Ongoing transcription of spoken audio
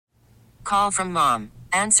call from mom.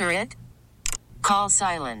 Answer it. Call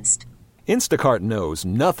silenced. Instacart knows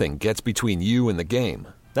nothing gets between you and the game.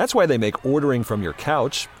 That's why they make ordering from your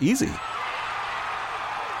couch easy.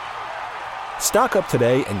 Stock up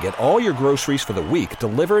today and get all your groceries for the week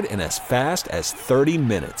delivered in as fast as 30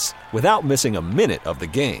 minutes without missing a minute of the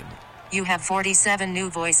game. You have 47 new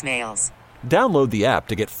voicemails. Download the app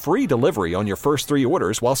to get free delivery on your first 3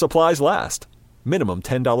 orders while supplies last. Minimum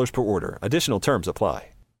 $10 per order. Additional terms apply.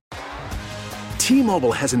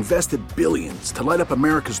 T-Mobile has invested billions to light up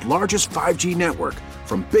America's largest 5G network,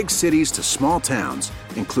 from big cities to small towns,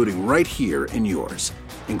 including right here in yours.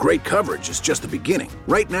 And great coverage is just the beginning.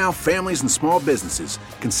 Right now, families and small businesses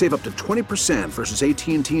can save up to 20% versus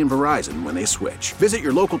AT&T and Verizon when they switch. Visit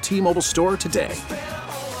your local T-Mobile store today.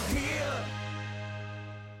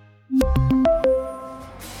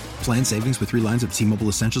 Plan savings with 3 lines of T-Mobile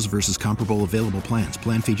Essentials versus comparable available plans.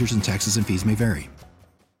 Plan features and taxes and fees may vary.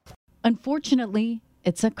 Unfortunately,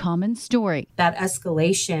 it's a common story. That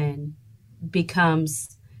escalation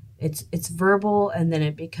becomes, it's verbal, and then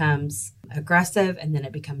it becomes aggressive, and then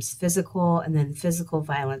it becomes physical, and then physical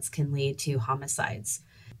violence can lead to homicides.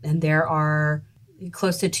 And there are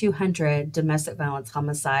close to 200 domestic violence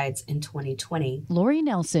homicides in 2020. Lori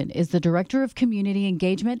Nelson is the Director of Community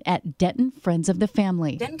Engagement at Denton Friends of the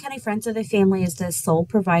Family. Denton County Friends of the Family is the sole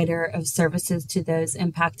provider of services to those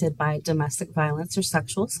impacted by domestic violence or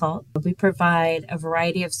sexual assault. We provide a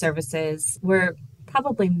variety of services. We're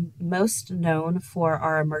probably most known for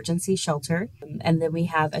our emergency shelter, and then we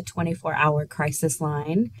have a 24-hour crisis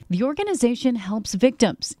line. The organization helps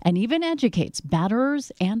victims and even educates batterers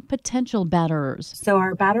and potential batterers. So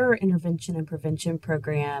our batterer intervention and prevention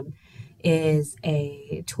program is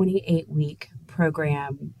a 28-week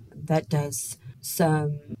program that does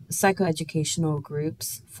some psychoeducational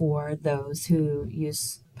groups for those who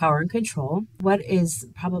use power and control. What is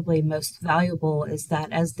probably most valuable is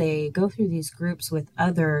that as they go through these groups with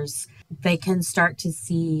others, they can start to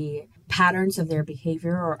see patterns of their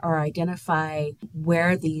behavior or identify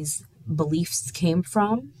where these beliefs came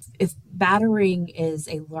from. If battering is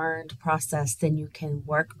a learned process, then you can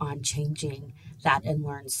work on changing that and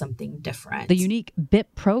learn something different. The unique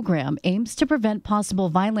BIP program aims to prevent possible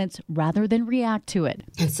violence rather than react to it.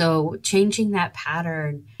 And so changing that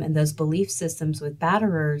pattern and those belief systems with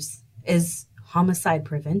batterers is homicide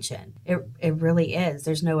prevention. It really is.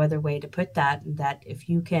 There's no other way to put that if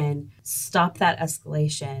you can stop that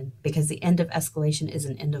escalation, because the end of escalation is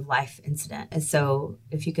an end of life incident. And so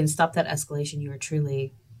if you can stop that escalation, you are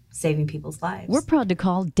truly saving people's lives. We're proud to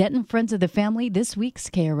call Denton Friends of the Family this week's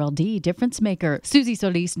KRLD Difference Maker. Susie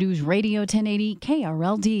Solis, News Radio 1080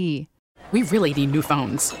 KRLD. We really need new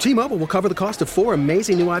phones. T-Mobile will cover the cost of 4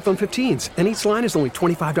 amazing new iPhone 15s, and each line is only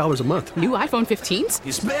 $25 a month. New iPhone 15s?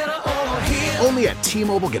 It's better over here. Only at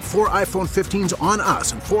T-Mobile, get 4 iPhone 15s on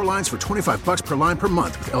us and 4 lines for $25 per line per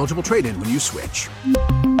month with eligible trade-in when you switch.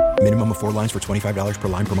 Minimum of 4 lines for $25 per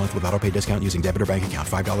line per month with autopay discount using debit or bank account.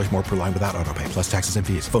 $5 more per line without autopay, plus taxes and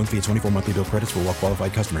fees. Phone fee at 24 monthly bill credits for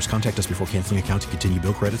well-qualified customers. Contact us before canceling account to continue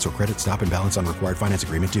bill credits or credit stop and balance on required finance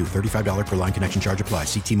agreement due. $35 per line connection charge applies.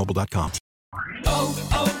 See T-Mobile.com.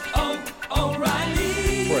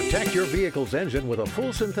 O'Reilly. Protect your vehicle's engine with a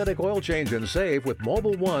full synthetic oil change and save with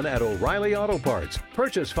Mobil 1 at O'Reilly Auto Parts.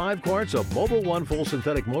 Purchase 5 quarts of Mobil 1 full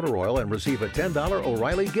synthetic motor oil and receive a $10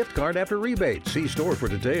 O'Reilly gift card after rebate. See store for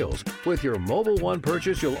details. With your Mobil 1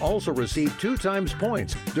 purchase, you'll also receive 2 times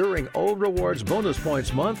points during O Rewards Bonus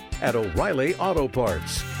Points Month at O'Reilly Auto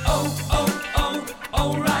Parts.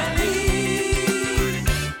 O'Reilly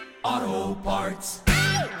Auto Parts.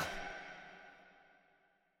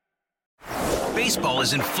 Baseball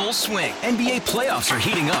is in full swing. NBA playoffs are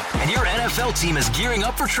heating up, and your NFL team is gearing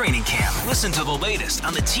up for training camp. Listen to the latest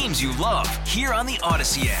on the teams you love here on the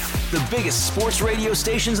Odyssey app. The biggest sports radio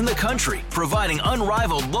stations in the country, providing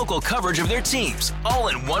unrivaled local coverage of their teams, all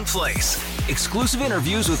in one place. Exclusive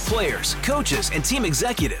interviews with players, coaches, and team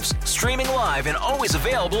executives, streaming live and always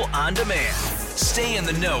available on demand. Stay in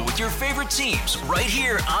the know with your favorite teams right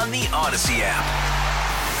here on the Odyssey app.